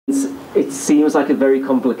it seems like a very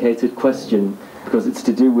complicated question because it's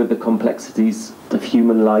to do with the complexities of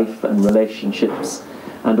human life and relationships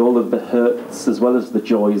and all of the hurts as well as the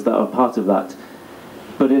joys that are part of that.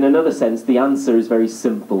 But in another sense, the answer is very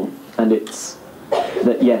simple, and it's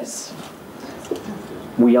that yes,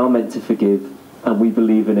 we are meant to forgive, and we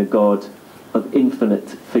believe in a God of infinite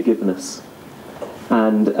forgiveness.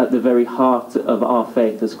 And at the very heart of our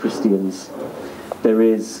faith as Christians, there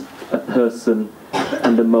is a person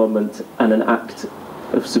and a moment and an act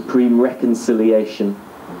of supreme reconciliation,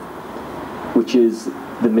 which is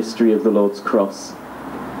the mystery of the Lord's cross.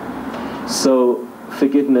 So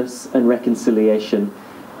forgiveness and reconciliation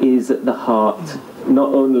is at the heart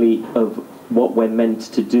not only of what we're meant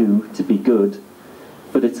to do to be good,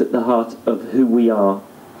 but it's at the heart of who we are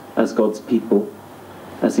as God's people,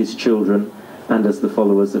 as his children, and as the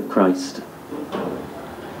followers of Christ.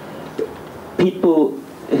 People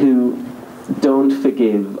who don't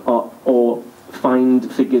forgive or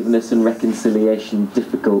find forgiveness and reconciliation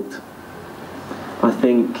difficult, I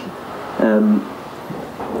think,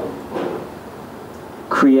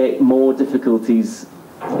 create more difficulties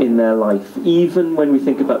in their life, even when we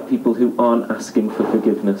think about people who aren't asking for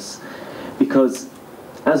forgiveness. Because,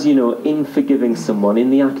 as you know, in forgiving someone,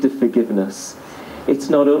 in the act of forgiveness, it's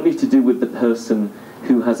not only to do with the person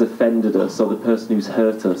who has offended us or the person who's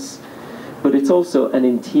hurt us, but it's also an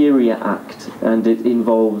interior act, and it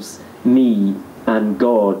involves me and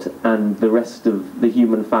God and the rest of the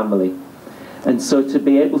human family. And so to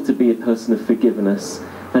be able to be a person of forgiveness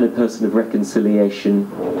and a person of reconciliation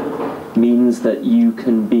means that you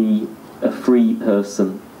can be a free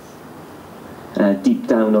person, deep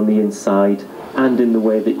down on the inside and in the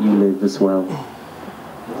way that you live as well.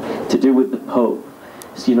 To do with the Pope,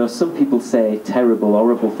 so, you know, some people say terrible,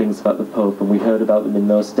 horrible things about the Pope, and we heard about them in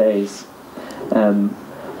those days.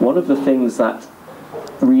 One of the things that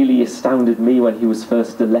really astounded me when he was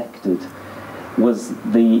first elected was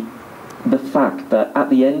the fact that at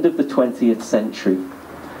the end of the 20th century,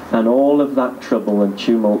 and all of that trouble and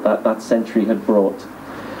tumult that that century had brought,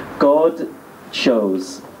 God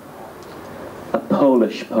chose a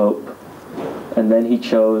Polish Pope, and then he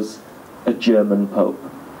chose a German Pope.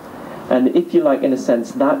 And if you like, in a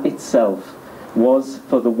sense, that itself was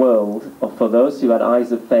for the world, or for those who had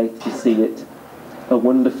eyes of faith to see it, a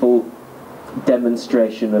wonderful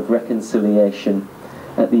demonstration of reconciliation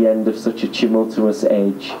at the end of such a tumultuous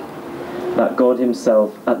age, that God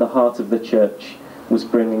himself, at the heart of the church, was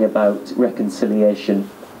bringing about reconciliation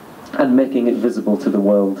and making it visible to the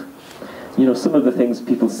world. You know, some of the things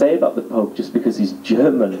people say about the Pope just because he's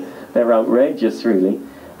German, they're outrageous, really.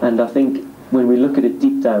 And I think when we look at it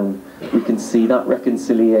deep down, we can see that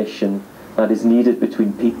reconciliation that is needed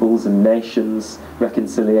between peoples and nations,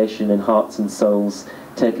 reconciliation in hearts and souls,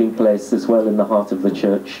 taking place as well in the heart of the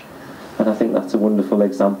church. And I think that's a wonderful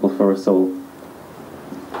example for us all.